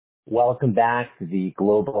Welcome back to the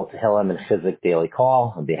Global Tehilim and Chizik Daily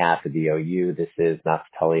Call. On behalf of the OU, this is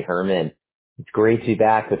Naftali Herman. It's great to be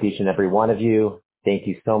back with each and every one of you. Thank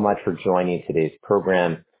you so much for joining today's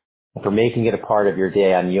program and for making it a part of your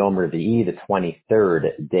day on Yom Revi'i, the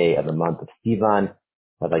 23rd day of the month of Sivan.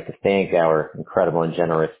 I'd like to thank our incredible and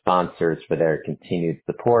generous sponsors for their continued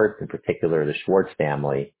support, in particular the Schwartz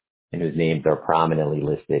family, and whose names are prominently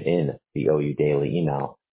listed in the OU Daily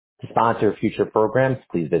email. To sponsor future programs,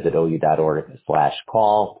 please visit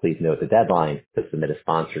ou.org/call. Please note the deadline to submit a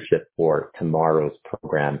sponsorship for tomorrow's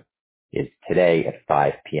program is today at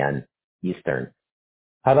 5 p.m. Eastern.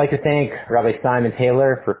 I'd like to thank Rabbi Simon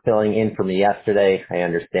Taylor for filling in for me yesterday. I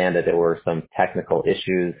understand that there were some technical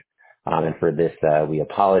issues, and for this we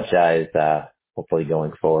apologize. Hopefully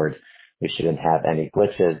going forward we shouldn't have any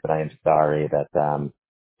glitches, but I am sorry that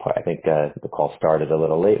I think the call started a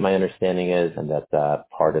little late, my understanding is, and that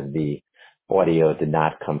part of the audio did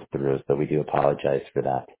not come through, so we do apologize for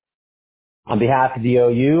that. On behalf of the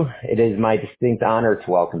OU, it is my distinct honor to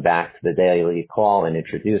welcome back to the Daily Call and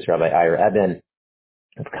introduce Rabbi Ebbin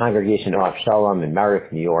of Congregation Oaf Shalom in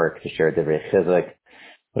Merrick, New York, to share Divrei Chizik,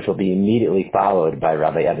 which will be immediately followed by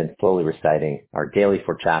Rabbi Ebbin slowly reciting our daily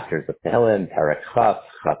 4 chapters of Tehilim, Perek Chaf,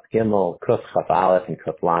 Chaf Gimel, Kuf Chaf Aleph, and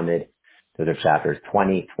Kuf Lamed. Those are chapters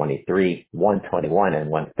 20, 23, 121, and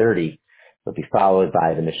 130. Will be followed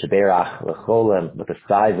by the Mishaberach L'Cholim with a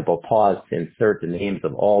sizable pause to insert the names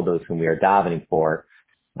of all those whom we are davening for.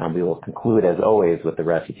 We will conclude, as always, with the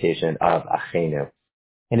recitation of Achenu.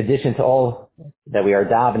 In addition to all that we are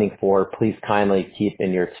davening for, please kindly keep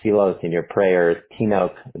in your tefillos, in your prayers,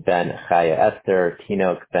 Tinok ben Chaya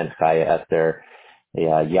Esther,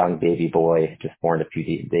 a young baby boy just born a few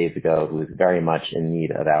days ago who is very much in need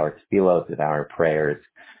of our tefillos, of our prayers.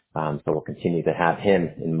 So we'll continue to have him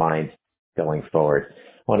in mind going forward. I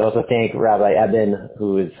want to also thank Rabbi Ebbin,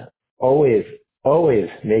 who is always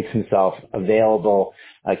makes himself available,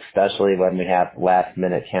 especially when we have last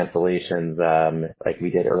minute cancellations, like we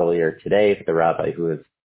did earlier today. The rabbi who was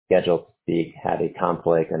scheduled to speak had a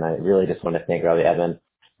conflict, and I really just want to thank Rabbi Ebbin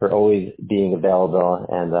for always being available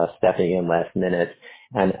and stepping in last minute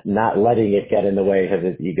and not letting it get in the way of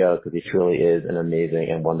his ego, because he truly is an amazing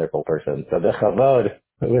and wonderful person. So the chavod,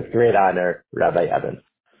 with great honor, Rabbi Ebbin.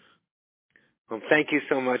 Well, thank you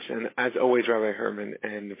so much, and as always, Rabbi Herman,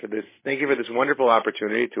 and thank you for this wonderful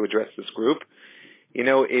opportunity to address this group. You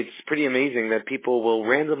know, it's pretty amazing that people will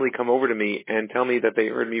randomly come over to me and tell me that they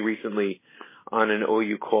heard me recently on an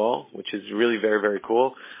OU call, which is really very, very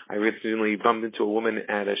cool. I recently bumped into a woman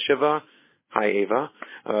at a Shiva, hi Ava,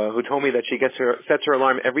 who told me that she sets her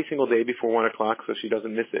alarm every single day before 1 o'clock so she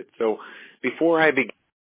doesn't miss it. So before I begin,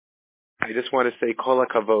 I just want to say kol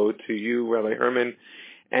hakavod to you, Rabbi Herman,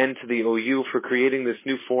 and to the OU for creating this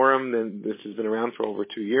new forum. And this has been around for over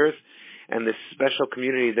 2 years, and this special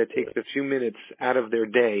community that takes a few minutes out of their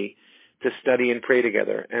day to study and pray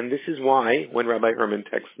together. And this is why when Rabbi Herman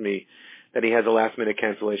texts me that he has a last-minute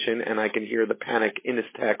cancellation and I can hear the panic in his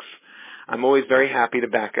text, I'm always very happy to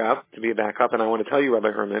be a backup. And I want to tell you,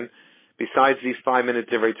 Rabbi Herman, besides these 5 minutes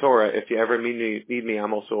of Torah, if you ever need me,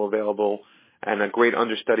 I'm also available and a great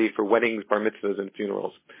understudy for weddings, bar mitzvahs, and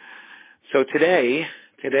funerals. So today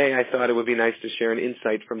I thought it would be nice to share an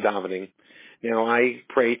insight from davening. Now, I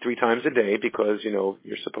pray 3 times a day because, you're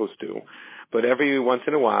supposed to. But every once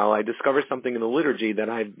in a while, I discover something in the liturgy that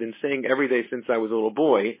I've been saying every day since I was a little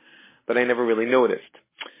boy, but I never really noticed.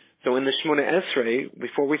 So in the Shemona Esrei,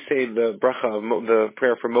 before we say the bracha, the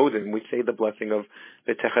prayer for Modim, we say the blessing of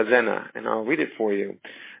V'techazena, and I'll read it for you.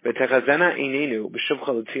 V'techazena einenu b'shuvcha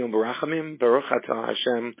l'tzion barachamim, baruch atah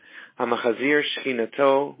Hashem, hamachazir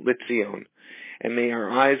shchinato l'tzion. And may our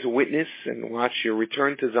eyes witness and watch your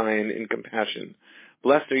return to Zion in compassion.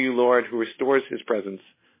 Blessed are you, Lord, who restores his presence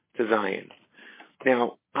to Zion.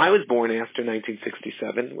 Now, I was born after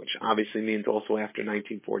 1967, which obviously means also after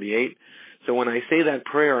 1948. So when I say that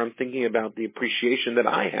prayer, I'm thinking about the appreciation that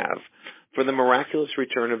I have for the miraculous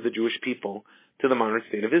return of the Jewish people to the modern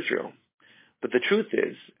state of Israel. But the truth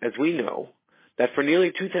is, as we know, that for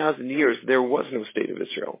nearly 2,000 years, there was no state of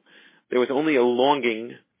Israel. There was only a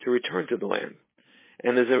longing to return to the land.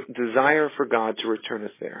 And there's a desire for God to return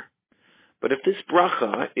us there. But if this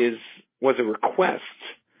bracha was a request,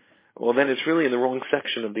 well, then it's really in the wrong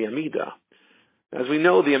section of the Amidah. As we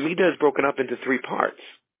know, the Amidah is broken up into 3 parts.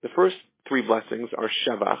 The first 3 blessings are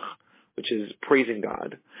Shavach, which is praising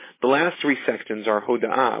God. The last 3 sections are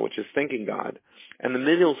Hoda'ah, which is thanking God. And the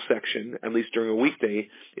middle section, at least during a weekday,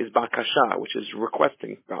 is Bakasha, which is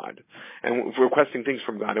requesting God, and requesting things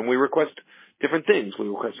from God. And we request different things. We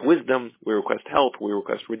request wisdom, we request help, we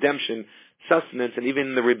request redemption, sustenance, and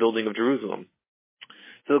even the rebuilding of Jerusalem.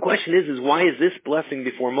 So the question is why is this blessing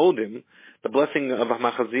before Modim, the blessing of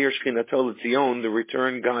Machazir Shchinato L'Tzion, the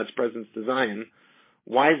return God's presence to Zion,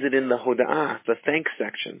 why is it in the Hoda'ah, the thanks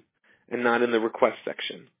section, and not in the request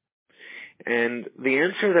section? And the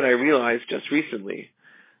answer that I realized just recently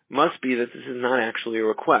must be that this is not actually a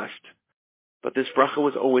request, but this bracha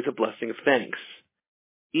was always a blessing of thanks,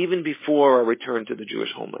 even before our return to the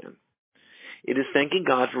Jewish homeland. It is thanking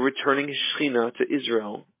God for returning His Shekhinah to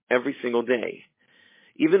Israel every single day.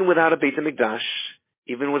 Even without a Beit HaMikdash,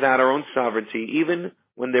 even without our own sovereignty, even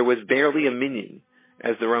when there was barely a minyan,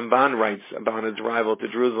 as the Ramban writes about its arrival to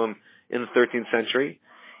Jerusalem in the 13th century,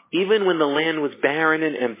 even when the land was barren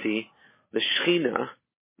and empty, the Shekhinah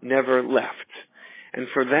never left. And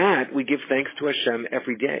for that, we give thanks to Hashem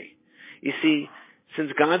every day. You see,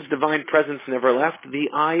 since God's divine presence never left, the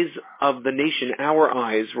eyes of the nation, our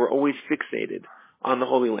eyes, were always fixated on the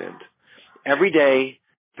Holy Land. Every day,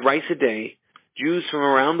 thrice a day, Jews from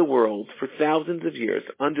around the world, for thousands of years,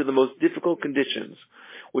 under the most difficult conditions,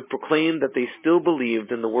 would proclaim that they still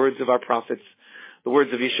believed in the words of our prophets, the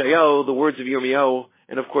words of Yeshayahu, the words of Yirmiyahu,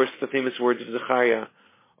 and of course the famous words of Zechariah.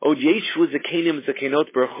 Od yeshu zakenim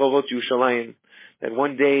zakenot berchovot Yerushalayim, that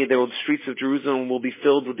one day the streets of Jerusalem will be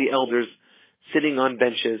filled with the elders sitting on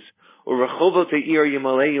benches. And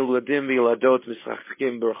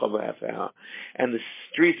the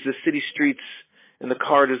streets, the city streets, and the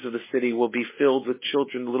corridors of the city will be filled with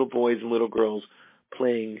children, little boys and little girls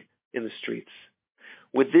playing in the streets.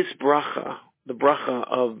 With this bracha, the bracha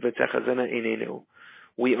of V'techazena Einenu,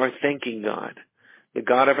 we are thanking God, the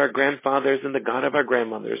God of our grandfathers and the God of our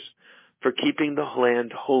grandmothers, for keeping the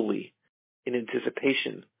land holy in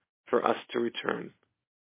anticipation for us to return.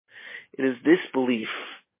 It is this belief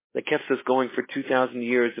that kept us going for 2,000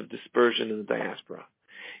 years of dispersion in the diaspora.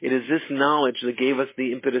 It is this knowledge that gave us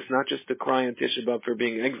the impetus not just to cry on Tisha B'Av for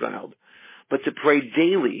being exiled, but to pray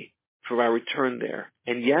daily for our return there.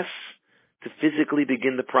 And yes, to physically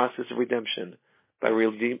begin the process of redemption by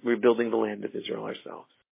rebuilding the land of Israel ourselves.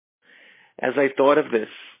 As I thought of this,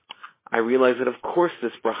 I realized that of course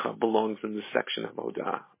this bracha belongs in this section of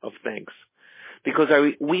Hodah, of thanks. Because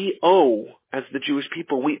we owe, as the Jewish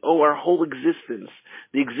people, we owe our whole existence,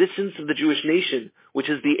 the existence of the Jewish nation, which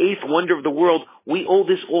is the eighth wonder of the world. We owe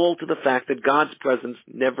this all to the fact that God's presence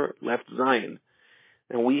never left Zion.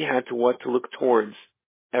 And we had to look towards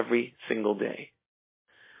every single day.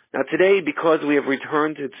 Now today, because we have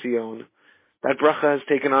returned to Zion, that bracha has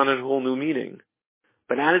taken on a whole new meaning.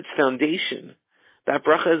 But at its foundation, that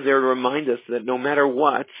bracha is there to remind us that no matter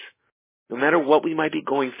what we might be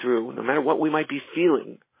going through, no matter what we might be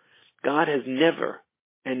feeling, God has never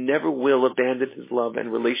and never will abandon His love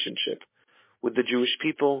and relationship with the Jewish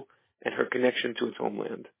people and her connection to its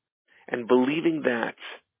homeland. And believing that,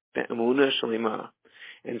 be'emunah shalema,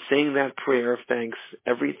 and saying that prayer of thanks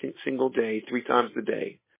every single day, 3 times a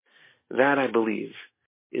day, that, I believe,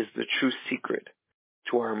 is the true secret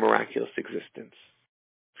to our miraculous existence.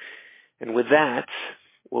 And with that,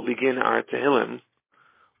 we'll begin our Tehilim.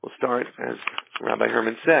 We'll start, as Rabbi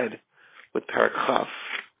Herman said, with Parak Chaf.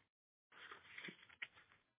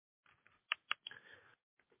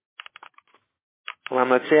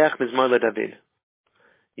 Lamatzeach mizmor leDavid.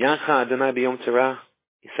 Yacha Adonai b'yom tzara,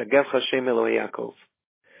 yisagevcha Shem Eloi Yaakov.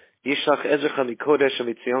 Yishlach ezrecha mikodesh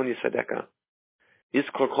u'mitzion yisadeka.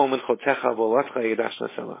 Yizkor kol menchotecha v'olatcha yidash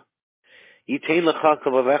nasela. Yitein lecha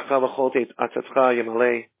kavavecha v'chol atzatcha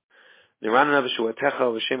yamalei. Nirana v'shuatecha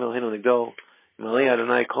v'Shem Eloheinu nigdol. Malay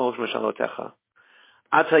Adonai kol shmashalotecha.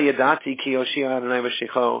 Ata yadati ki yoshia Adonai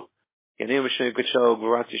v'shicho. Yanim v'shem kudsho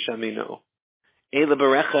gvuratzi shamino. Eila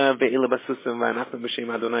berecha ve'ila basusim v'anachnu v'shem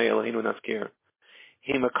Adonai Eloheinu nazkir.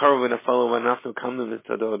 Him akarov v'nafalo v'anachnu kamnu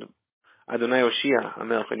v'tadod. Adonai Oshia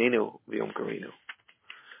Amel Chaninu v'yom karinu.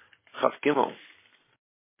 Chaf Gimel.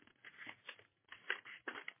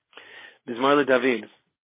 Mizmor leDavid.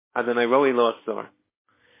 Adonai roi lo atzor.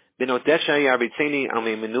 Binotesha yarbitzeni al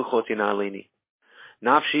menuchot yinaleni.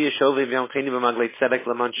 Nafshi yeshovi v'yamcheni b'maglei tzedek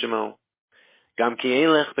laman shemo. Gam ki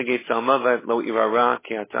elech b'geit salmavet lo irara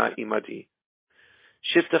ki ata imadi.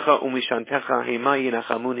 Shiftecha umishantecha hema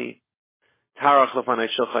yinachamuni. Tarach lefanai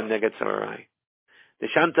shulchan neged sararai.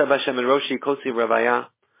 Deshanta b'Hashem en roshi kosi ravaya.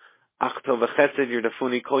 Achto v'chesed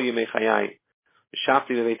yirdafuni kol yimei chayai.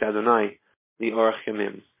 V'shafti v'beit Adonai li'orach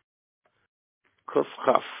yamim. Kuf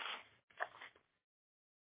chaf.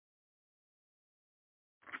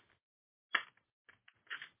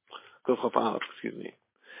 Excuse me.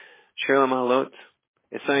 Shir Malot.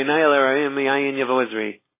 Esaynai el Arayim miyayin yavo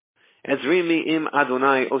Ezri. Ezri mi im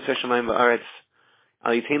Adonai oser shamayim v'aretz.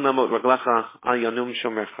 Al yitin lamot raglacha al yanum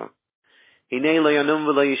shomercha. Hinei lo yanum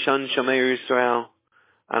v'lo yishan shomer Yisrael.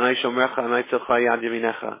 Adonai shomrecha, Adonai tzilcha yad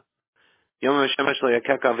yaminecha. Yom HaShemesh lo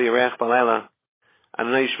yakeka v'yireach balayla.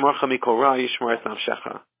 Adonai yishmorcha mikol ra, yishmor et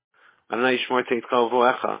nafshecha. Adonai yishmor teitcha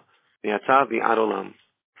uvoecha, mi'ata v'ad olam.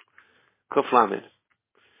 Kuf lamed.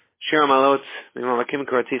 Shir HaMalot, mimalakim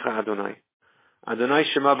karaticha Adonai. Adonai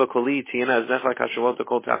shema b'koli, tiyena aznecha kashavot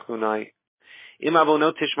b'kol tachtunai. Im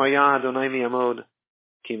avonot tishmaya Adonai miyamod,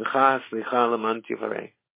 kimcha slicha leman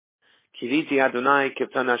tivarei. Kiviti Adonai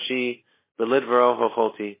kiptanashi, belidvaro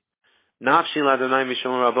hocholti. Nafshi l'Adonai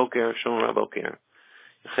mishom raboker, shom raboker.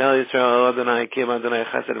 Chel Yisrael Adonai, Kim Adonai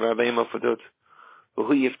Chesed Rabbi Mofadut.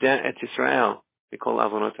 Who yifdeh et Yisrael, Mikol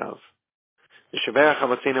Avonotav. Yishaberach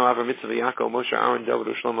Avatzenu Avar Mitzvah Yaakov, Moshe Aaron David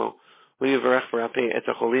Ushlomo. Who yivarech v'rapei et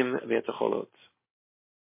acholim v'et acholot.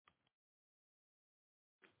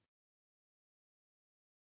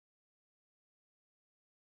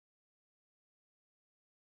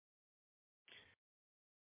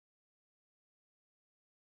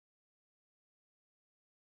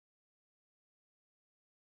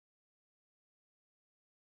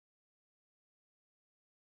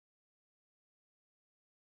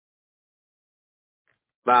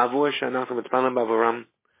 Ba'avur she'anachnu mitpalim b'avoram.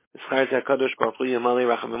 V'schar et HaKadosh Baruch Hu Yamali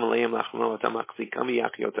Rachamim Aleim Lachmano Atam Achzikam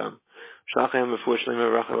V'Yachyotam. Shalchem V'fur Shleim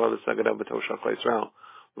V'Rachel V'Sagadav B'Tov Shalcha Yisrael.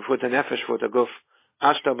 V'fur Tanefesh V'fur Taguf.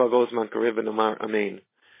 Ashta Bagos Man Kariv V'Nomar Amen.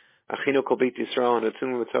 Achinu kol beit Yisrael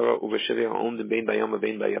anatzunu v'tzara uv'shivya ha'omdim bein bayam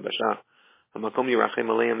v'bein bayabasha. Hamakom yirachem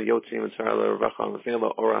aleim v'yotzim v'tzara l'revacha v'fein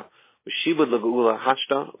la'ora v'shibud l'geula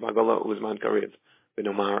hashta v'agala u'zman kariv.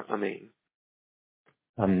 V'nomar amen.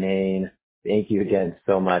 Amen. Thank you again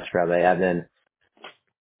so much, Rabbi Ebbin.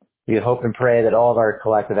 We hope and pray that all of our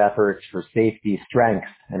collective efforts for safety, strength,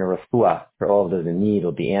 and a refuah for all of those in need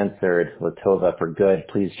will be answered. Latova for good.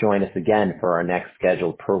 Please join us again for our next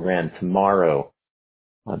scheduled program tomorrow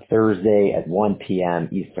on Thursday at 1 p.m.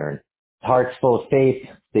 Eastern. Hearts full of faith,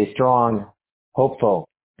 stay strong, hopeful,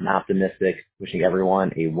 and optimistic. Wishing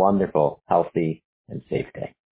everyone a wonderful, healthy, and safe day.